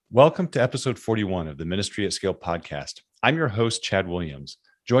Welcome to episode 41 of the Ministry at Scale podcast. I'm your host, Chad Williams.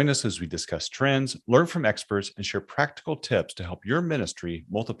 Join us as we discuss trends, learn from experts, and share practical tips to help your ministry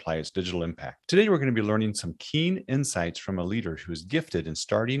multiply its digital impact. Today, we're going to be learning some keen insights from a leader who is gifted in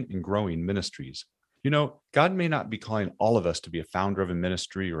starting and growing ministries. You know, God may not be calling all of us to be a founder of a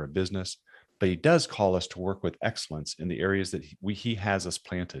ministry or a business, but He does call us to work with excellence in the areas that He has us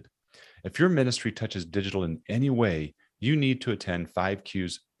planted. If your ministry touches digital in any way, you need to attend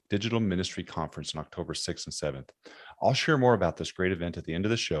 5Q's Digital Ministry Conference on October 6th and 7th. I'll share more about this great event at the end of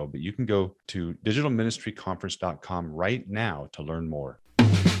the show, but you can go to digitalministryconference.com right now to learn more.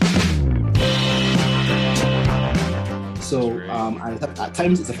 So at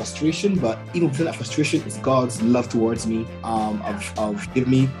times it's a frustration, but even within that frustration is God's love towards me, of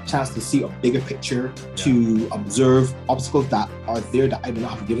giving me a chance to see a bigger picture, to observe obstacles that are there that I do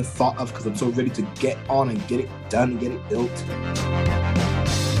not have given thought of because I'm so ready to get on and get it done and get it built.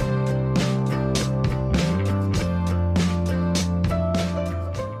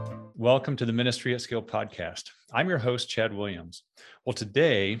 Welcome to the Ministry at Scale podcast. I'm your host, Chad Williams. Well,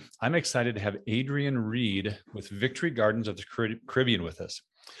 today I'm excited to have Adrian Reed with Victory Gardens of the Caribbean with us.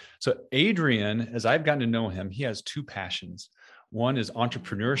 So Adrian, as I've gotten to know him, he has two passions. One is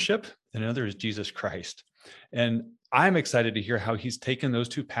entrepreneurship and another is Jesus Christ. And I'm excited to hear how he's taken those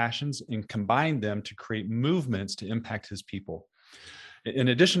two passions and combined them to create movements to impact his people. In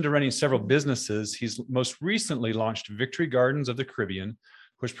addition to running several businesses, he's most recently launched Victory Gardens of the Caribbean,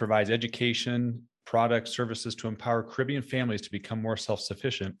 which provides education, products, services to empower Caribbean families to become more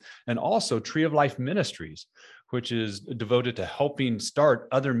self-sufficient, and also Tree of Life Ministries, which is devoted to helping start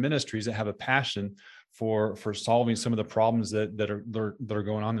other ministries that have a passion for solving some of the problems that are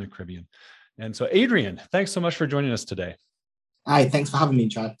going on in the Caribbean. And so, Adrian, thanks so much for joining us today. Hi, thanks for having me,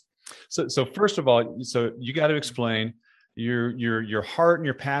 Chad. So first of all, so you got to explain your heart and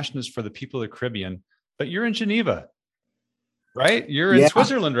your passion is for the people of the Caribbean, but you're in Geneva. Right? You're in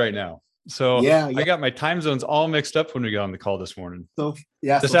Switzerland right now. So I got my time zones all mixed up when we got on the call this morning.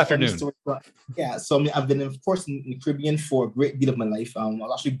 This afternoon. I've been, of course, in the Caribbean for a great deal of my life. I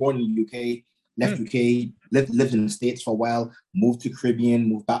was actually born in the UK, left UK, lived in the States for a while, moved to the Caribbean,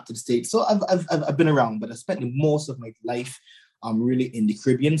 moved back to the States. So I've been around, but I spent most of my life really in the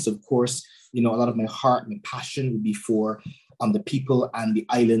Caribbean. So of course, you know, a lot of my heart and passion would be for the people and the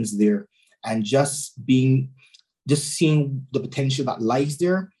islands there, and just seeing the potential that lies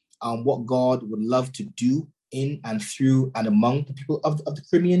there, what God would love to do in and through and among the people of the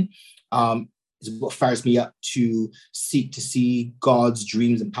Caribbean, is what fires me up to seek to see God's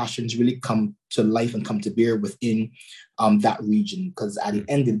dreams and passions really come to life and come to bear within that region. Because at the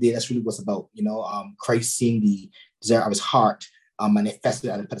end of the day, that's really what's about, you know, Christ seeing the desire of his heart manifested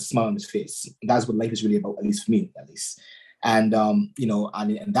and put a smile on his face. And that's what life is really about, at least for me, at least. And, you know,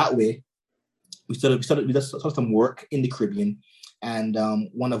 and in that way, we started some work in the Caribbean, and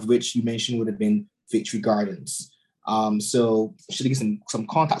one of which you mentioned would have been Victory Gardens. So should I get some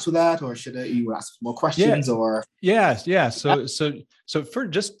contacts with that, or should you ask more questions? So for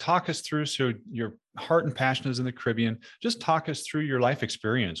just talk us through. So your heart and passion is in the Caribbean. Just talk us through your life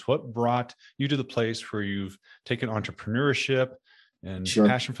experience. What brought you to the place where you've taken entrepreneurship and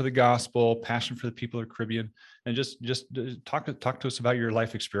passion for the gospel, passion for the people of the Caribbean, and just talk to us about your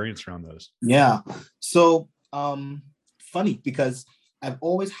life experience around those. Yeah. So funny, because I've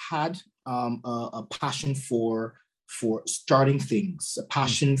always had a passion for starting things, a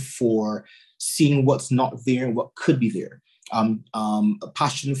passion for seeing what's not there and what could be there. A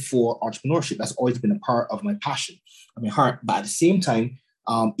passion for entrepreneurship. That's always been a part of my passion, of my heart. But at the same time,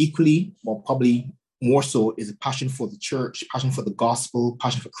 equally, or probably more so, is a passion for the church, passion for the gospel,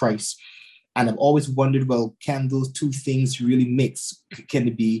 passion for Christ. And I've always wondered, well, can those two things really mix? Can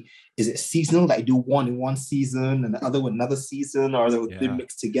it be, is it seasonal, that I do one in one season and the other in another season, or they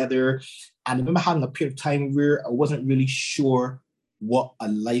mix together? And I remember having a period of time where I wasn't really sure what a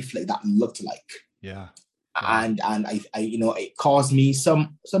life like that looked like. Yeah. And I you know, it caused me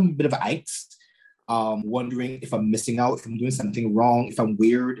some bit of angst, wondering if I'm missing out, if I'm doing something wrong, if I'm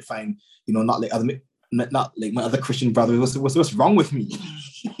weird, if I'm, you know, not like my other Christian brothers. What's wrong with me?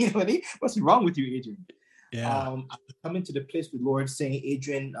 You know what I mean? What's wrong with you, Adrian? Yeah. I'm coming to the place with the Lord saying,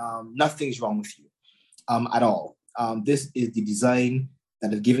 Adrian, nothing's wrong with you at all. This is the design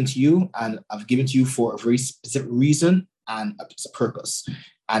that I've given to you, and I've given to you for a very specific reason and a purpose.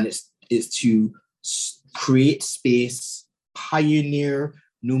 And it's to create space, pioneer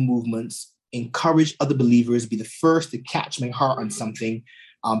new movements, encourage other believers, be the first to catch my heart on something,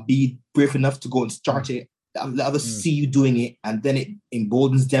 be brave enough to go and start it, let others see you doing it, and then it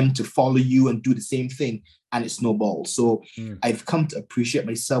emboldens them to follow you and do the same thing, and it snowballs. So I've come to appreciate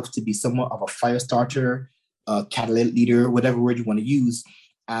myself to be somewhat of a fire starter, a catalytic leader, whatever word you want to use.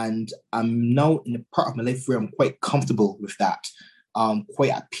 And I'm now in a part of my life where I'm quite comfortable with that,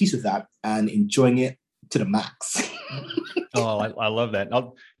 quite at peace with that, and enjoying it to the max. Oh, I love that.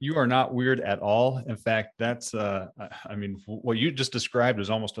 Now, you are not weird at all. In fact, that's, I mean, what you just described is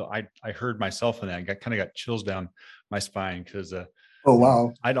almost, I heard myself in that. I kind of got chills down my spine because, oh,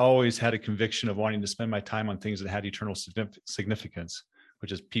 wow. I'd always had a conviction of wanting to spend my time on things that had eternal significance,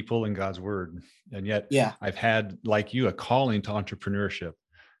 which is people and God's word. And yet I've had, like you, a calling to entrepreneurship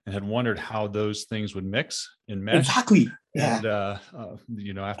and had wondered how those things would mix and mesh. Exactly. And,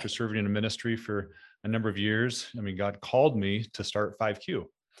 you know, after serving in a ministry for a number of years, I mean, God called me to start 5Q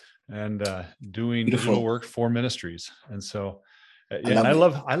and doing digital work for ministries. And so, I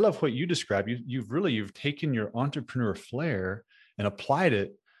love what you described. You've taken your entrepreneur flair and applied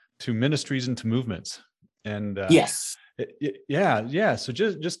it to ministries and to movements. And yes. So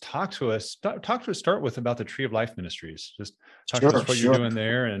just talk to us. Start with about the Tree of Life Ministries. Just talk to us what you're doing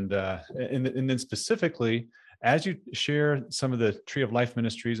there, and then specifically, as you share some of the Tree of Life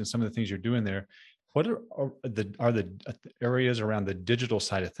Ministries and some of the things you're doing there, what are the areas around the digital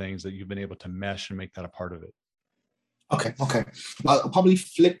side of things that you've been able to mesh and make that a part of it? Okay. I'll probably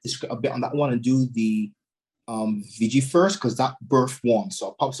flip the script a bit on that one and do the VG first, because that birth one. So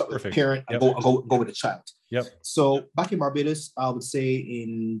I'll probably start with the parent and go with the child. Yep. So back in Barbados, I would say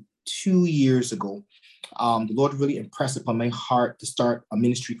in 2 years ago, the Lord really impressed upon my heart to start a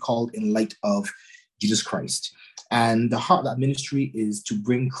ministry called In Light of Jesus Christ. And the heart of that ministry is to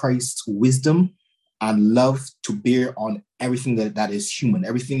bring Christ's wisdom and love to bear on everything that is human,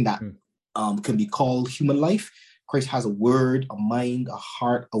 everything that can be called human life. Christ has a word, a mind, a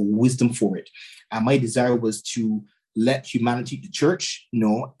heart, a wisdom for it. And my desire was to let humanity, the church,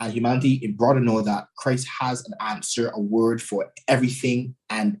 know, and humanity in broader know that Christ has an answer, a word for everything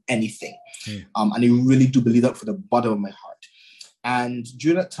and anything. And I really do believe that for the bottom of my heart. And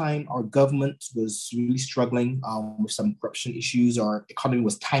during that time, our government was really struggling with some corruption issues. Our economy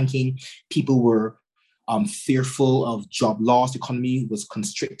was tanking. People were fearful of job loss. The economy was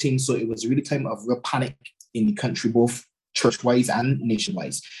constricting. So it was really a time of real panic in the country, both church-wise and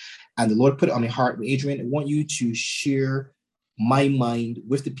nation-wise. And the Lord put it on my heart, Adrian, I want you to share my mind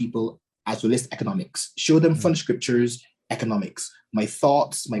with the people as well as economics. Show them from the scriptures, economics, my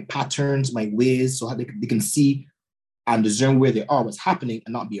thoughts, my patterns, my ways, so how they can see and discern where they are, what's happening,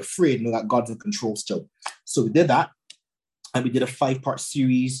 and not be afraid, know that God's in control still. So we did that, and we did a 5-part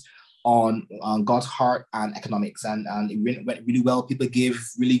series on God's heart and economics, and it went really well. People gave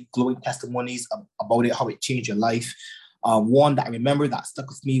really glowing testimonies about it, how it changed your life. One that I remember that stuck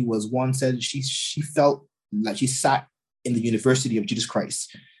with me was one said she felt like she sat in the University of Jesus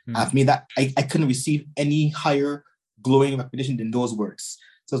Christ. And for me, that I couldn't receive any higher glowing recognition than those words.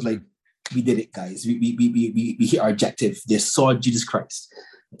 So it's like, we did it, guys. We hit our objective. They saw Jesus Christ.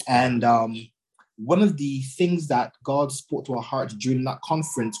 And one of the things that God spoke to our hearts during that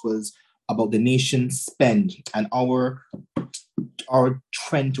conference was about the nation's spend and our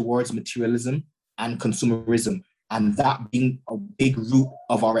trend towards materialism and consumerism, and that being a big root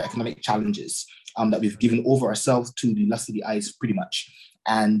of our economic challenges that we've given over ourselves to the lust of the eyes, pretty much,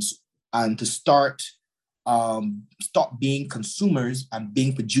 and to stop being consumers and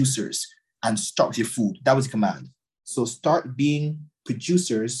being producers, and start with your food. That was the command. So start being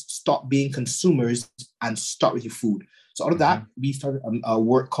producers, stop being consumers, and start with your food. So out of that, we started a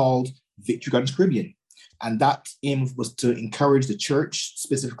work called Victory Gardens Caribbean. And that aim was to encourage the church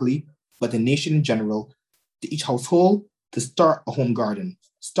specifically, but the nation in general, to each household to start a home garden.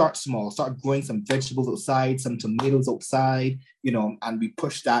 Start small, start growing some vegetables outside, some tomatoes outside, and we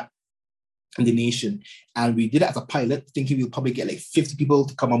pushed that in the nation. And we did it as a pilot, thinking we'll probably get like 50 people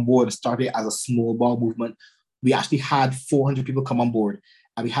to come on board and start it as a small ball movement. We actually had 400 people come on board,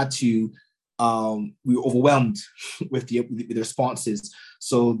 and we had to, we were overwhelmed with the responses.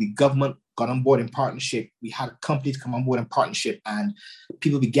 So the government got on board in partnership. We had companies come on board in partnership, and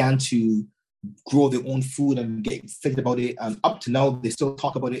people began to grow their own food and get excited about it. And up to now, they still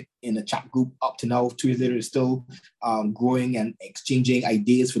talk about it in the chat group. Up to now, 2 years later, they're still growing and exchanging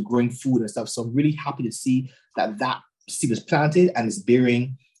ideas for growing food and stuff. So I'm really happy to see that seed was planted and is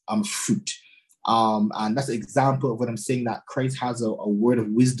bearing fruit. And that's an example of what I'm saying, that Christ has a word of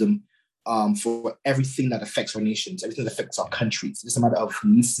wisdom for everything that affects our nations, everything that affects our countries. It's just a matter of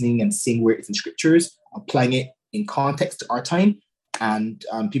listening and seeing where it's in scriptures, applying it in context to our time. And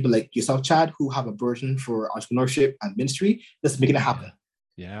people like yourself, Chad, who have a burden for entrepreneurship and ministry, just making it happen.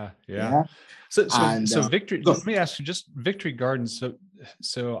 Yeah. Yeah. And So Victory, go. let me ask you just Victory Gardens.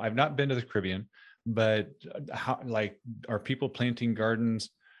 So I've not been to the Caribbean, but how, like, are people planting gardens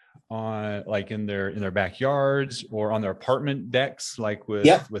on, like, in their backyards or on their apartment decks, like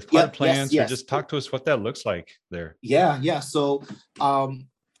Yep. with pot Yep. Yes. plants, or Yes. just talk to us what that looks like there? Yeah. Yeah. So,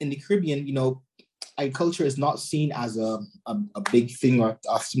 in the Caribbean, agriculture is not seen as a big thing or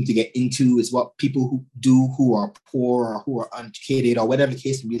something to get into. Is what people who are poor or who are uneducated or whatever the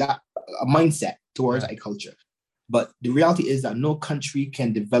case may be, that a mindset towards agriculture. But the reality is that no country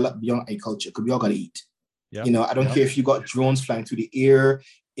can develop beyond agriculture because we all got to eat. Yeah. I don't care if you got drones flying through the air,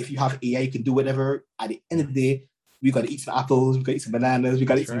 if you have AI, you can do whatever. At the end of the day, we got to eat some apples, we got to eat some bananas, we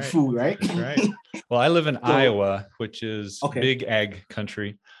got to eat some food, right? That's right. Well, I live in Iowa, which is big ag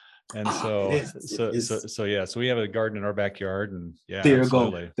country. And so yeah, so we have a garden in our backyard, and there you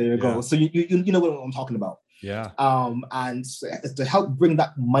go. So you know what I'm talking about. Yeah. And to help bring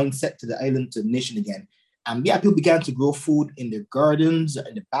that mindset to the island, to the nation again. People began to grow food in their gardens,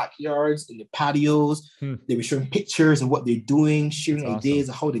 in the backyards, in the patios. They were showing pictures of what they're doing, sharing ideas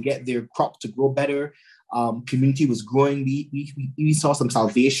of how to get their crop to grow better. Community was growing. We saw some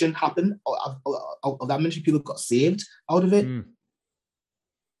salvation happen. Of that many people got saved out of it.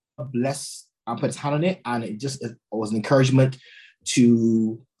 Bless and put his hand on it, and it was an encouragement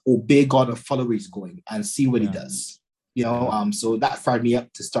to obey God and follow where he's going and see what he does. So that fired me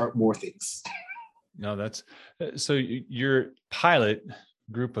up to start more things. No, that's so your pilot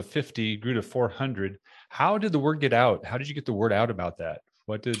group of 50 grew to 400. How did the word get out? How did you get the word out about that?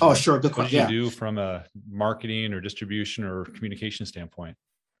 What did you do from a marketing or distribution or communication standpoint?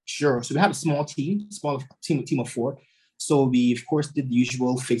 Sure. So we had a small team of 4. So we, of course, did the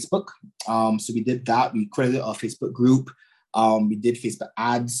usual Facebook. So we did that. We created a Facebook group. We did Facebook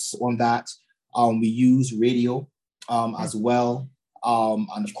ads on that. We used radio as well.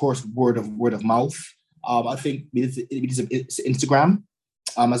 And of course, word of mouth. I think we did Instagram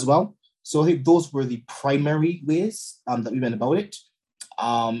as well. So I think those were the primary ways that we went about it.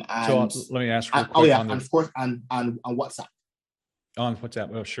 And so let me ask real quick. And of course, and WhatsApp. On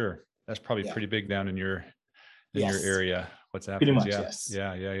WhatsApp. Oh, sure. That's probably pretty big down in your area. WhatsApp. Pretty much, yes.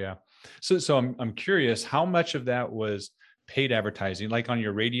 Yeah. So I'm curious, how much of that was paid advertising? Like on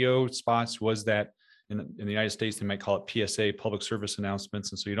your radio spots, was that in the United States, they might call it PSA, public service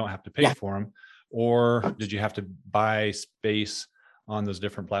announcements, and so you don't have to pay for them? Or did you have to buy space on those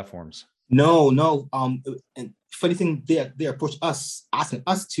different platforms? No. And funny thing, they approached us, asking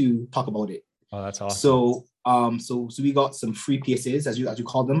us to talk about it. Oh, that's awesome. So we got some free PSAs, as you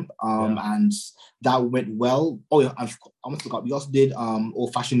call them, and that went well. Oh yeah, I almost forgot. We also did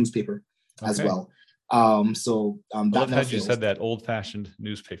old-fashioned newspaper as well. I love how you said that, old-fashioned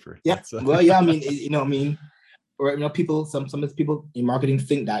newspaper. Yeah. Well, yeah. I mean, or people. Some people in marketing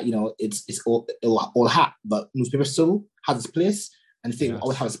think that it's all hat, but newspaper still has its place, and I think it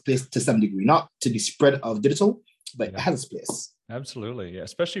always has its place to some degree, not to the spread of digital, but it has its place. Absolutely, yeah.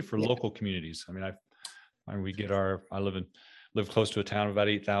 Especially for local communities. I mean, I live close to a town of about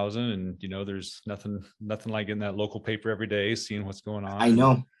 8,000, and there's nothing like getting that local paper every day, seeing what's going on. I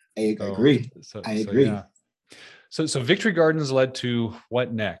know. I agree. I agree. Yeah. So Victory Gardens led to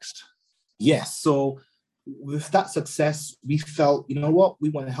what next? Yes. So with that success, we felt, we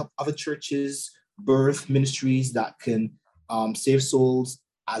want to help other churches birth ministries that can save souls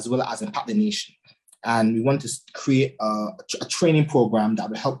as well as impact the nation. And we wanted to create a training program that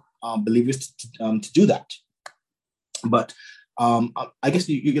would help believers to do that. But I guess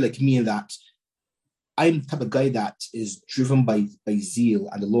you're like me in that I'm the type of guy that is driven by zeal,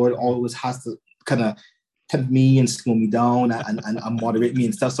 and the Lord always has to kind of tempt me and slow me down and moderate me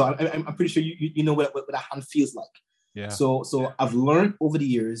and stuff. So I'm pretty sure you know what that hand feels like. Yeah. So I've learned over the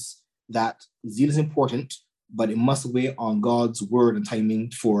years that zeal is important, but it must wait on God's word and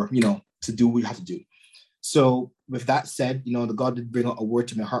timing for to do what you have to do. So with that said, the God did bring out a word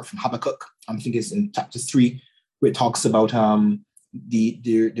to my heart from Habakkuk. I think it's in chapter 3, where it talks about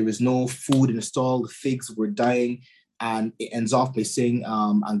there was no food in the stall, the figs were dying, and it ends off by saying,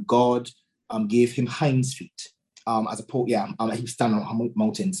 and God gave him hinds feet as a poet. He was standing on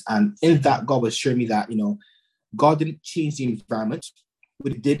mountains, and in that God was showing me that God didn't change the environment.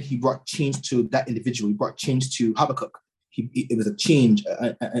 What he did, he brought change to that individual. He brought change to Habakkuk. It was a change,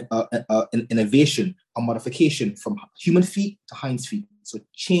 an innovation, a modification from human feet to hinds feet. So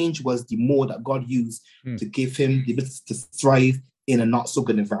change was the mode that God used to give him the ability to thrive in a not so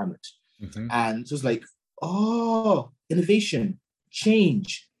good environment. Mm-hmm. And so it's like, innovation,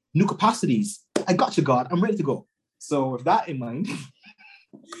 change, new capacities. I got you, God. I'm ready to go. So with that in mind,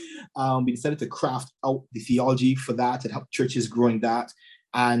 we decided to craft out the theology for that and help churches growing that.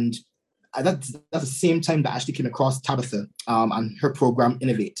 And that's the same time that I actually came across Tabitha and her program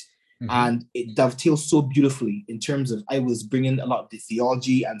Innovate. And it dovetails so beautifully in terms of I was bringing a lot of the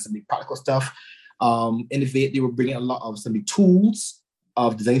theology and some of the practical stuff. Innovate, they were bringing a lot of some of the tools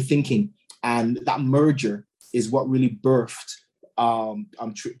of design thinking. And that merger is what really birthed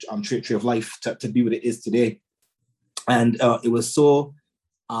Tree of Life to be what it is today. And it was so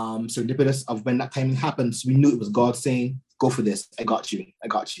serendipitous of when that timing happened. So we knew it was God saying, go for this. I got you.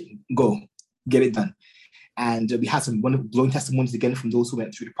 Go, get it done. And we had some glowing testimonies again from those who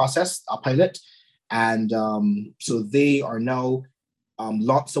went through the process, our pilot. And so they are now,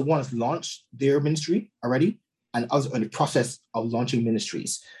 so one has launched their ministry already, and others are in the process of launching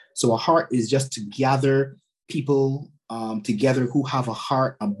ministries. So our heart is just to gather people together who have a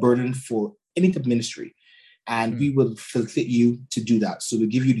heart, a burden for any type of ministry. And we will facilitate you to do that. So we'll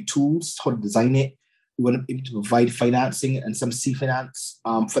give you the tools, how to design it. We want to be able to provide financing and some seed finance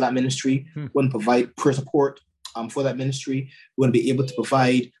for that ministry. We want to provide prayer support for that ministry. We want to be able to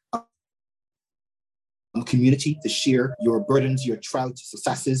provide community to share your burdens, your trials, your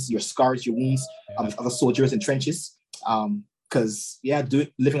successes, your scars, your wounds with other soldiers in trenches. Because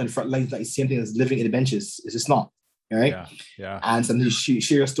living on the front lines is not the same thing as living in the benches. It's just not. All right. Yeah. And sometimes you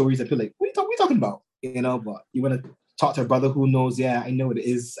share your stories and feel like, what are you talking about? But you want to talk to a brother who knows, I know what it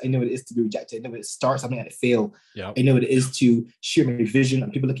is. I know what it is to be rejected. I know what it starts something and it fail. I know what it is to share my vision,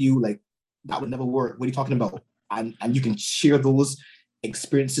 and people like you, like, that would never work. What are you talking about? And you can share those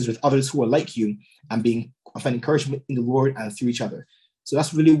experiences with others who are like you and find encouragement in the Lord and through each other. So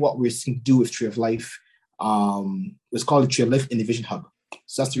that's really what we're seeking to do with Tree of Life. It's called the Tree of Life Innovation Hub.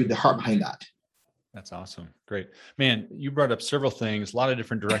 So that's really the heart behind that. That's awesome. Great. Man, you brought up several things, a lot of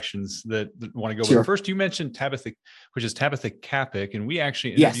different directions that want to go. Sure. But first, you mentioned Tabitha, which is Tabitha Kapik, and we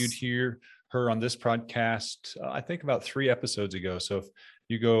actually interviewed her on this podcast, I think about 3 episodes ago. So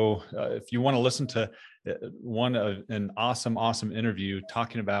if you want to listen to an awesome interview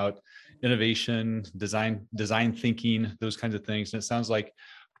talking about innovation, design thinking, those kinds of things. And it sounds like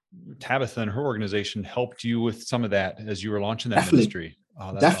Tabitha and her organization helped you with some of that as you were launching that ministry.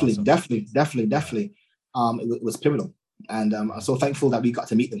 Oh, definitely. Awesome. It was pivotal, and I'm so thankful that we got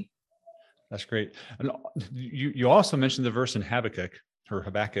to meet them. That's great. And you also mentioned the verse in Habakkuk, or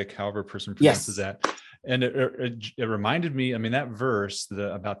Habakkuk, however a person pronounces that, and it reminded me. I mean, that verse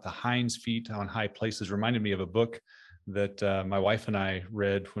about the hinds feet on high places reminded me of a book that my wife and I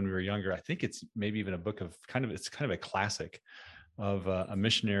read when we were younger. I think it's maybe even a book of it's kind of a classic of a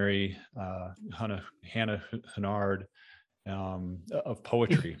missionary, Hannah Hennard. Of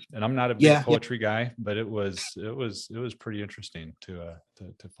poetry, and I'm not a big poetry guy, but it was pretty interesting to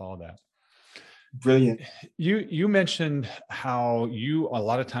follow that. Brilliant. You mentioned how you a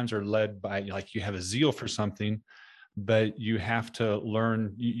lot of times are led by, like, you have a zeal for something, but you have to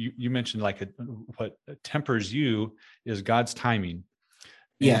learn. You mentioned what tempers you is God's timing.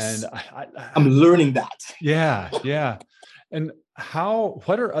 Yes, and I'm learning that. Yeah. And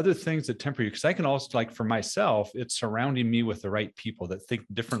what are other things that temper you? Because I can also, like, for myself, it's surrounding me with the right people that think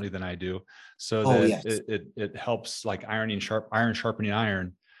differently than I do. So it helps, like iron sharpening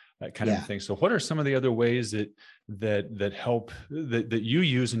iron, that kind of thing. So what are some of the other ways that help that you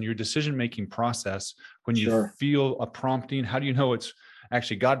use in your decision-making process when you feel a prompting? How do you know it's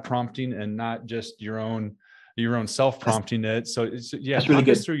actually God prompting and not just your own self-prompting it? So that's really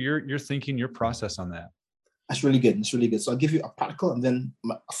good. Through your thinking, your process on that. That's really good. So I'll give you a practical and then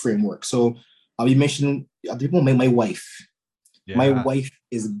a framework. So you mentioned my wife. Yeah. My wife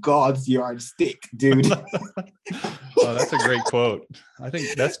is God's yardstick, dude. Oh, that's a great quote. I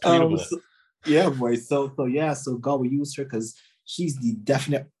think that's tweetable. So God will use her because she's the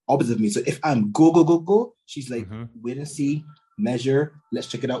definite opposite of me. So if I'm go, she's like, wait and see, measure, let's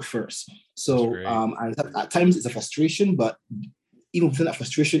check it out first. So and at times it's a frustration, but even within that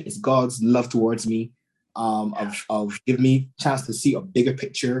frustration, it's God's love towards me. Of giving me a chance to see a bigger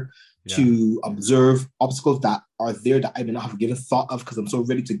picture, to observe obstacles that are there that I may not have given thought of because I'm so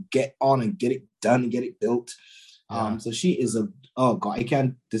ready to get on and get it done and get it built. So she is I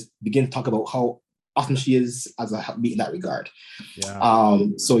can't just begin to talk about how awesome she is as a help me in that regard.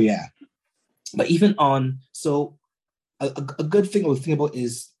 But even a good thing I was thinking about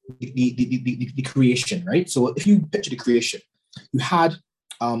is the creation, right? So if you picture the creation, you had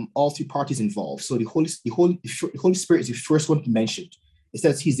all 3 parties involved. So the Holy Spirit is the first one mentioned. It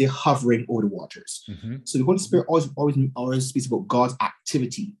says he's there hovering over the waters. So the Holy Spirit always speaks about God's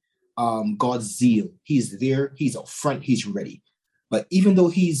activity, God's zeal. He's there, he's up front, he's ready. But even though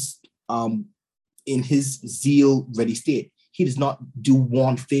he's in his zeal ready state, he does not do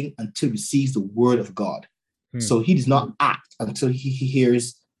one thing until he receives the word of God. So he does not act until he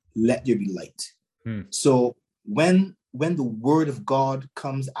hears, let there be light. So when the word of God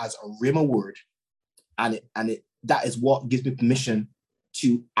comes as a rhema word, and it that is what gives me permission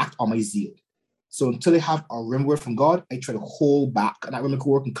to act on my zeal. So until I have a rhema word from God, I try to hold back. And that rhema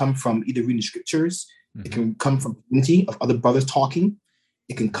word can come from either reading scriptures, it can come from community of other brothers talking,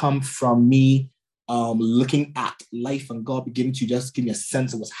 it can come from me looking at life and God beginning to just give me a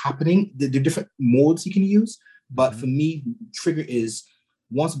sense of what's happening. There are different modes you can use, but for me, the trigger is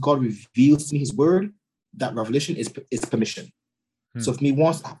once God reveals to me his word, that revelation is permission. So for me,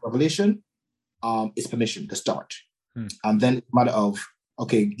 once I have revelation, it's permission to start. And then it's a matter of,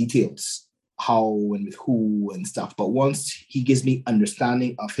 okay, details, how and with who and stuff. But once he gives me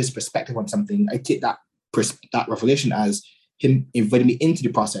understanding of his perspective on something, I take that revelation as him inviting me into the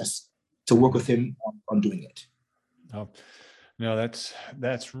process to work with him on doing it. Oh, no, that's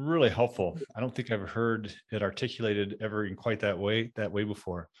really helpful. I don't think I've heard it articulated ever in quite that way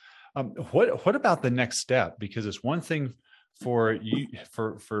before. What about the next step? Because it's one thing for you,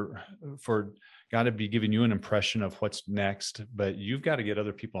 for God to be giving you an impression of what's next, but you've got to get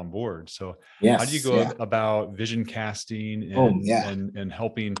other people on board. So how do you go about vision casting and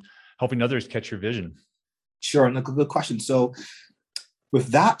helping others catch your vision? Sure, and a good question. So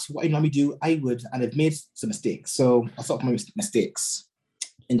with that, what I normally do, and I've made some mistakes. So I'll start with my mistakes.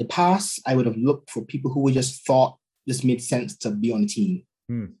 In the past, I would have looked for people who we just thought this made sense to be on the team.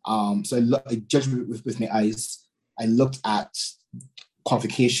 So I judged with my eyes. I looked at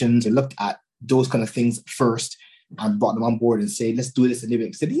qualifications. I looked at those kind of things first and brought them on board and say, let's do this. And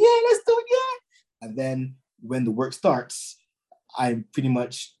they said, yeah, let's do it. Yeah. And then when the work starts, I'm pretty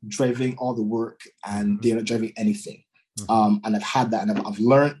much driving all the work and they're not driving anything. And I've had that, and I've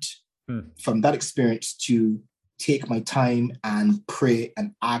learned from that experience to take my time and pray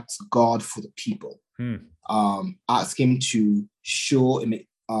and ask God for the people. Ask him to show him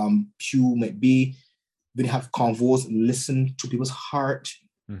who might be. When you have convos, listen to people's heart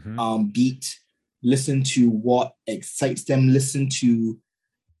beat, listen to what excites them, listen to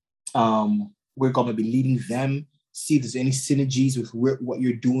where God might be leading them, see if there's any synergies with what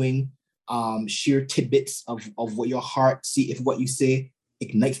you're doing. Share tidbits of what your heart, see if what you say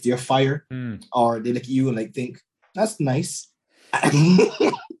ignites their fire, or they look at you and like think, that's nice.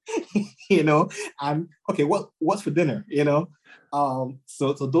 Okay, what's for dinner?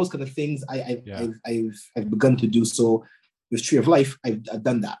 So those kind of things I've begun to do. So with Tree of Life, I've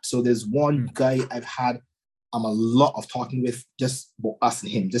done that. So there's one guy I've had a lot of talking with, just about us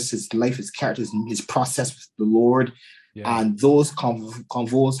and him, just his life, his characters, and his process with the Lord. Yeah. And those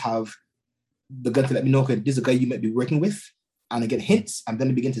convos have begun to let me know, okay, this is a guy you might be working with, and I get hints, and then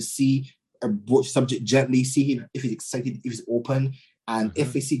I begin to see or broach subject gently, see him if he's excited, if he's open, and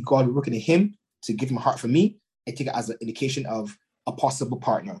if I see God working in him to give him a heart for me, I take it as an indication of a possible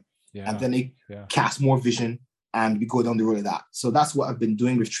partner. And then I cast more vision, and we go down the road of that. So that's what I've been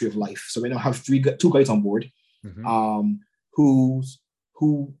doing with Tree of Life. So right now I have two guys on board, who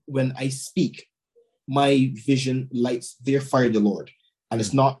when I speak, my vision lights their fire in the Lord, and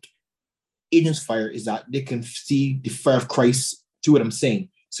it's not agents' fire, is that they can see the fire of Christ through what I'm saying.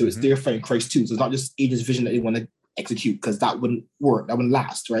 So it's their fire in Christ too. So it's not just agents' vision that they want to execute, because that wouldn't work. That wouldn't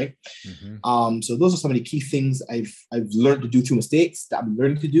last, right? So those are some of the key things I've learned to do through mistakes that I'm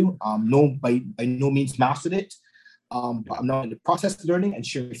learning to do. By no means mastered it. But I'm now in the process of learning and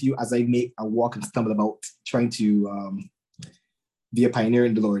sharing with you as I make a walk and stumble about trying to be a pioneer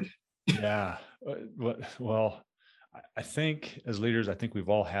in the Lord. Yeah. Well, I think as leaders, I think we've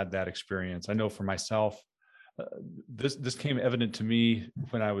all had that experience. I know for myself, this came evident to me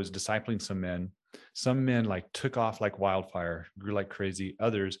when I was discipling some men. Some men like took off like wildfire, grew like crazy.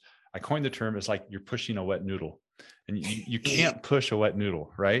 Others, I coined the term, it's like you're pushing a wet noodle, and you can't push a wet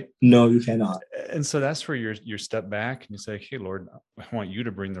noodle, right? No, you cannot. And so that's where you step back and you say, hey, Lord, I want you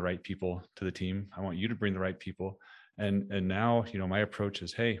to bring the right people to the team. I want you to bring the right people. And now, my approach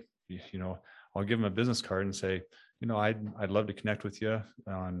is, hey, I'll give them a business card and say, I'd love to connect with you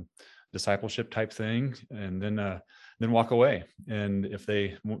on discipleship type thing, and then walk away. And if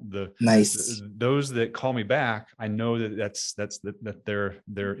those that call me back, I know that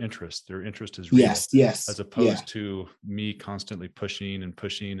their interest is real, as opposed to me constantly pushing.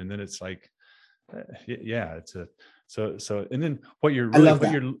 And then it's like, so and then what you're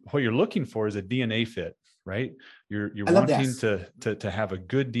looking for is a DNA fit, right? You're wanting to have a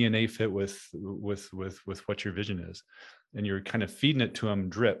good DNA fit with what your vision is, and you're kind of feeding it to them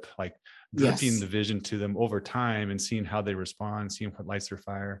dripping the vision to them over time, and seeing how they respond, seeing what lights their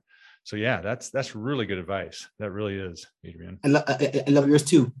fire. So that's really good advice. That really is, Adrian. I love yours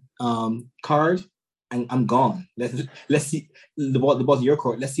too. Card, I'm gone. Let's see the ball's in your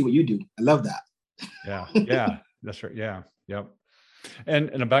court. Let's see what you do. I love that. Yeah, that's right. Yeah, yep. And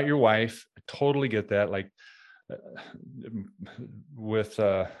about your wife, I totally get that. Like with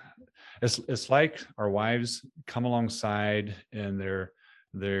it's like our wives come alongside, and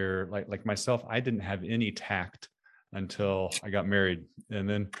they're like myself. I didn't have any tact until I got married, and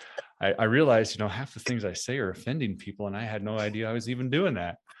then I realized, half the things I say are offending people, and I had no idea I was even doing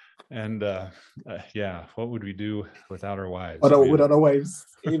that. And yeah, what would we do without our wives? Without our wives,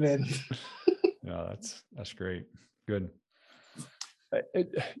 amen. No, that's great. Good.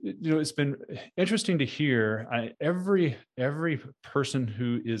 It's been interesting to hear. Every person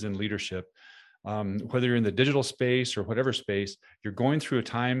who is in leadership, whether you're in the digital space or whatever space, you're going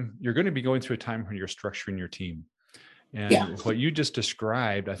to be going through a time when you're structuring your team. And what you just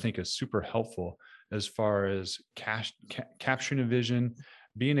described, I think, is super helpful as far as capturing a vision,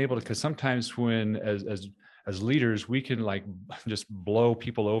 being able to, because sometimes when as leaders, we can like just blow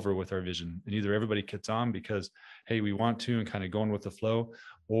people over with our vision, and either everybody gets on because, hey, we want to, and kind of going with the flow,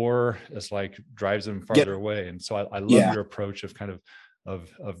 or it's like drives them farther away. And so I love your approach of kind of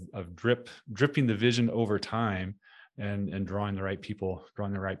dripping the vision over time and drawing the right people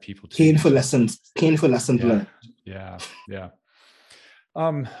to painful lessons learned. Yeah.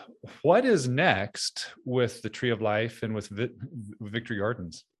 What is next with the Tree of Life and with Victory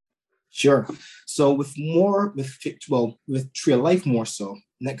Gardens? Sure. So with Tree of Life more so,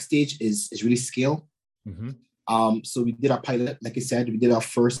 next stage is really scale. Mm-hmm. So we did our pilot, like I said, we did our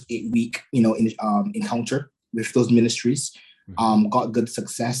first 8-week, encounter with those ministries. Mm-hmm. Got good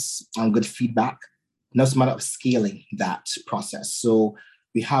success, good feedback. Now it's a matter of scaling that process. So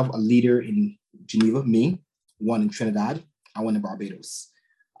we have a leader in Geneva, me, one in Trinidad, and one in Barbados.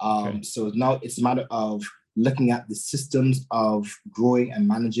 So now it's a matter of looking at the systems of growing and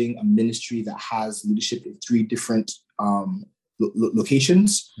managing a ministry that has leadership in 3 different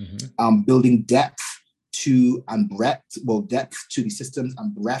locations, mm-hmm. Building depth to the systems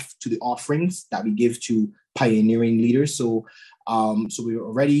and breadth to the offerings that we give to pioneering leaders. So we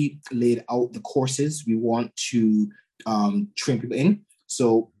already laid out the courses we want to train people in.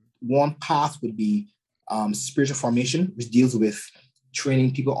 So one path would be spiritual formation, which deals with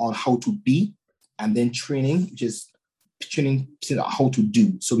training people on how to be, and then training, which is training how to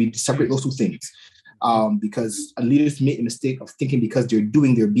do. So we separate those 2 things because leaders make the mistake of thinking because they're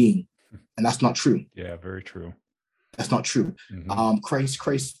doing, they're being, and that's not true. Yeah, very true. That's not true. Mm-hmm.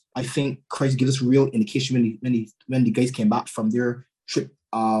 Christ, I think Christ gives us real indication when the guys came back from their trip,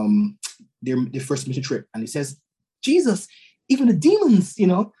 their first mission trip, and he says, Jesus, even the demons,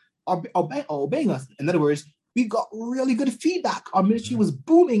 are obeying us. In other words, we got really good feedback. Our ministry was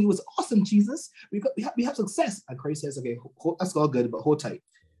booming. It was awesome, Jesus. We have success. And Christ says, okay, that's all good, but hold tight.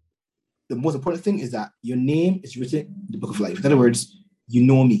 The most important thing is that your name is written in the book of life. In other words, you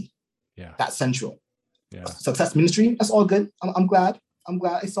know me. Yeah. That's central. Yeah. Success ministry, that's all good. I'm glad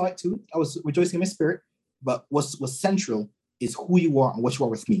I saw it too. I was rejoicing in my spirit. But what's central is who you are and what you are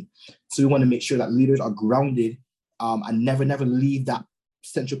with me. So we want to make sure that leaders are grounded and never leave that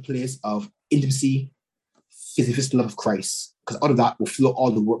central place of intimacy, physical love of Christ, because out of that will flow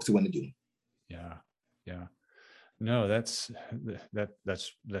all the work we want to do. Yeah. No, that's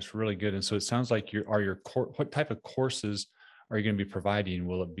really good. And so it sounds like what type of courses are you going to be providing?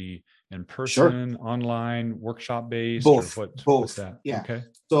 Will it be in person, online, workshop based? Both. What's that? Yeah. Okay.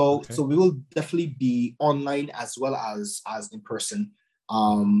 So we will definitely be online as well as in person.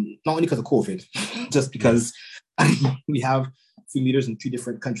 Not only because of COVID, just because we have 3 leaders in 3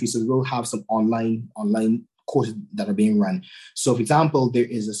 different countries, so we will have some online courses that are being run. So, for example, there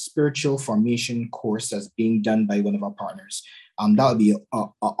is a spiritual formation course that's being done by one of our partners. That would be an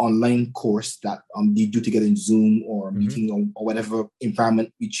online course that they do together in Zoom or meeting or whatever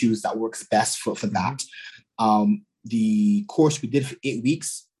environment we choose that works best for that. The course we did for 8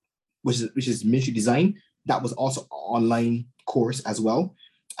 weeks, which is ministry design, that was also an online course as well.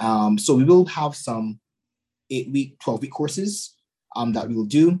 So we will have some 8-week, 12-week courses that we will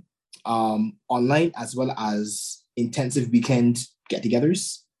do online, as well as intensive weekend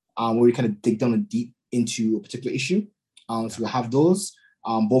get-togethers where we kind of dig down and deep into a particular issue. So we'll have those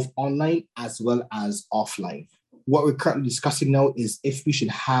both online as well as offline. What we're currently discussing now is if we should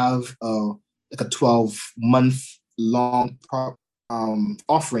have like a 12-month long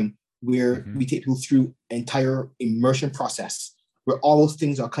offering where we take people through entire immersion process, where all those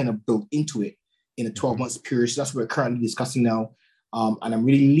things are kind of built into it in a 12-month period. So that's what we're currently discussing now. And I'm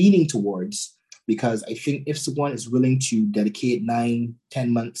really leaning towards, because I think if someone is willing to dedicate 9-10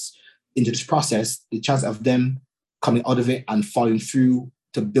 months into this process, the chance of them coming out of it and following through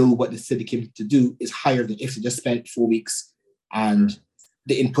to build what the city came to do is higher than if they just spent 4 weeks and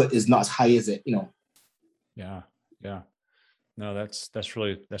the input is not as high as it, Yeah. Yeah. No, that's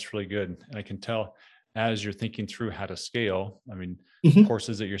really good. And I can tell as you're thinking through how to scale, I mean, Mhm.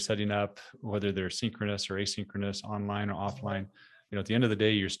 courses that you're setting up, whether they're synchronous or asynchronous, online or offline, at the end of the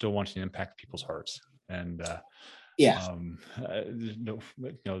day, you're still wanting to impact people's hearts. And, Yeah.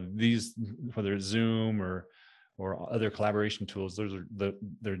 these, whether it's Zoom or other collaboration tools,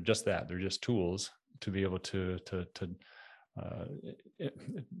 they're just that. They're just tools to be able to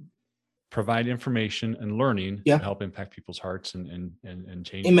provide information and learning Yeah. to help impact people's hearts and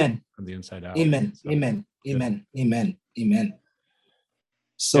change Amen. from the inside out. Amen. So, Amen. good. Amen. Amen. Amen.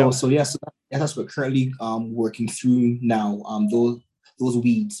 So Yeah. so yes, that's what we're currently working through now. Those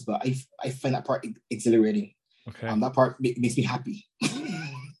weeds, but I find that part exhilarating. Okay. That part makes me happy.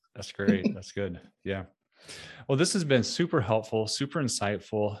 That's great. That's good. Yeah. Well, this has been super helpful, super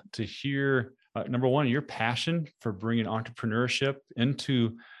insightful to hear. Number one, your passion for bringing entrepreneurship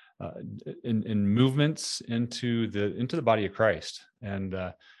into in movements into the body of Christ, and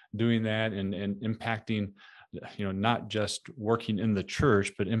doing that and impacting, not just working in the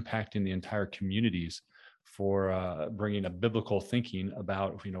church, but impacting the entire communities for bringing a biblical thinking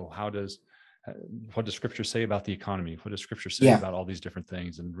about, what does Scripture say about the economy? What does Scripture say about all these different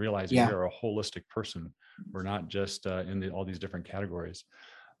things? And realizing we are a holistic person. We're not just in all these different categories.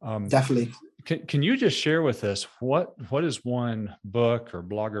 Definitely. Can you just share with us what is one book or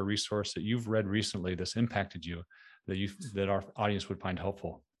blog or resource that you've read recently that's impacted you that our audience would find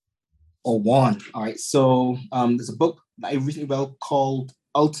helpful? Or one. All right. So there's a book that I recently read called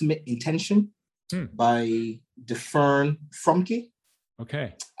Ultimate Intention by DeFern Fromke.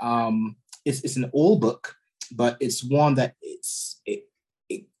 Okay. It's an old book, but it's one that it's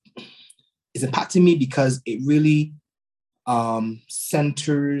impacting me because it really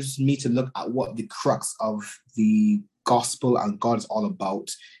centers me to look at what the crux of the gospel and God is all about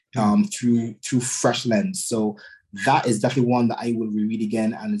through fresh lens. So that is definitely one that I will reread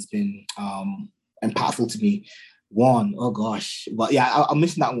again, and it's been impactful to me. One, oh gosh, but yeah, I'll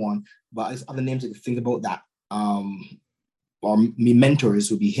mention that one. But there's other names I can think about that. Or me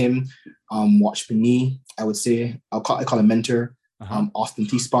mentors would be him, Watch Me, I would say. I call a mentor. Austin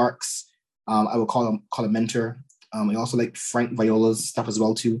T. Sparks, I would call a mentor. I also like Frank Viola's stuff as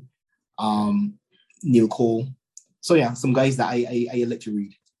well too. Neil Cole. So yeah, some guys that I like to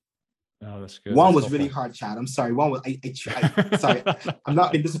read. Oh, that's good. One that's was helpful. really hard, Chad. I'm sorry. One was I sorry. I'm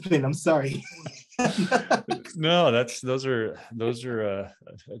not being disciplined. I'm sorry. No, those are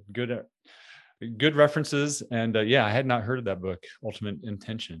good references. And I had not heard of that book, Ultimate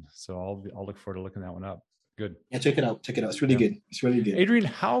Intention. So I'll look forward to looking that one up. Good. Yeah, check it out. It's really good. It's really good. Adrian,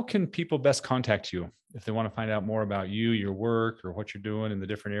 how can people best contact you if they want to find out more about you, your work, or what you're doing in the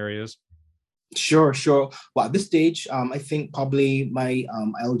different areas? Sure. Well, at this stage, I think probably my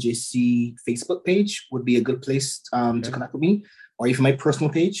ILJC Facebook page would be a good place to connect with me, or even my personal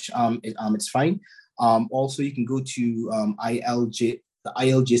page. It's fine. Also, you can go to the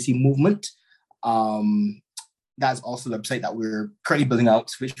ILJC movement. That's also the website that we're currently building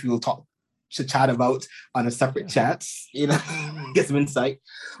out, which we will chat about on a separate chat, get some insight.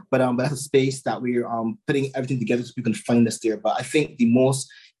 But that's a space that we're putting everything together so we can find us there. But I think the most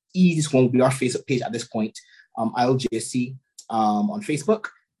easiest one will be our Facebook page at this point, ILJC on Facebook,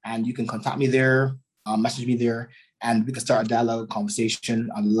 and you can contact me there, message me there, and we can start a dialogue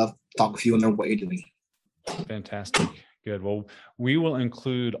conversation. I'd love to talk with you and know what you're doing. Fantastic. Good. Well, we will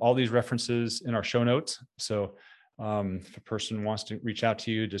include all these references in our show notes. So if a person wants to reach out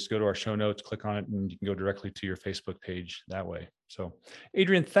to you, just go to our show notes, click on it, and you can go directly to your Facebook page that way. So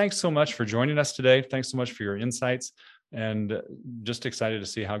Adrian, thanks so much for joining us today. Thanks so much for your insights, and just excited to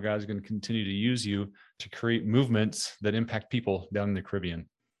see how God's going to continue to use you to create movements that impact people down in the Caribbean.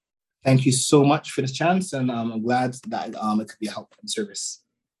 Thank you so much for this chance, and I'm glad that it could be a help and service.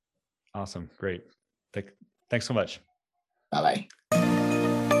 Awesome. Great. Thanks so much. Bye-bye.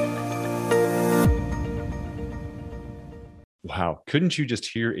 Wow. Couldn't you just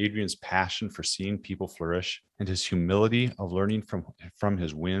hear Adrian's passion for seeing people flourish and his humility of learning from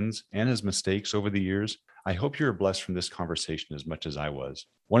his wins and his mistakes over the years? I hope you're blessed from this conversation as much as I was.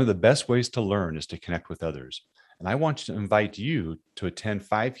 One of the best ways to learn is to connect with others. And I want to invite you to attend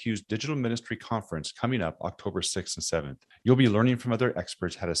 5Q's Digital Ministry Conference coming up October 6th and 7th. You'll be learning from other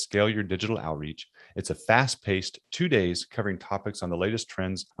experts how to scale your digital outreach. It's a fast-paced 2 days covering topics on the latest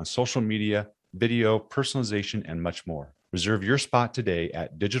trends on social media, video, personalization, and much more. Reserve your spot today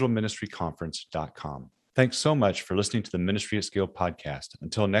at digitalministryconference.com. Thanks so much for listening to the Ministry at Scale podcast.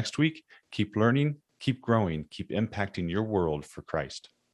 Until next week, keep learning, keep growing, keep impacting your world for Christ.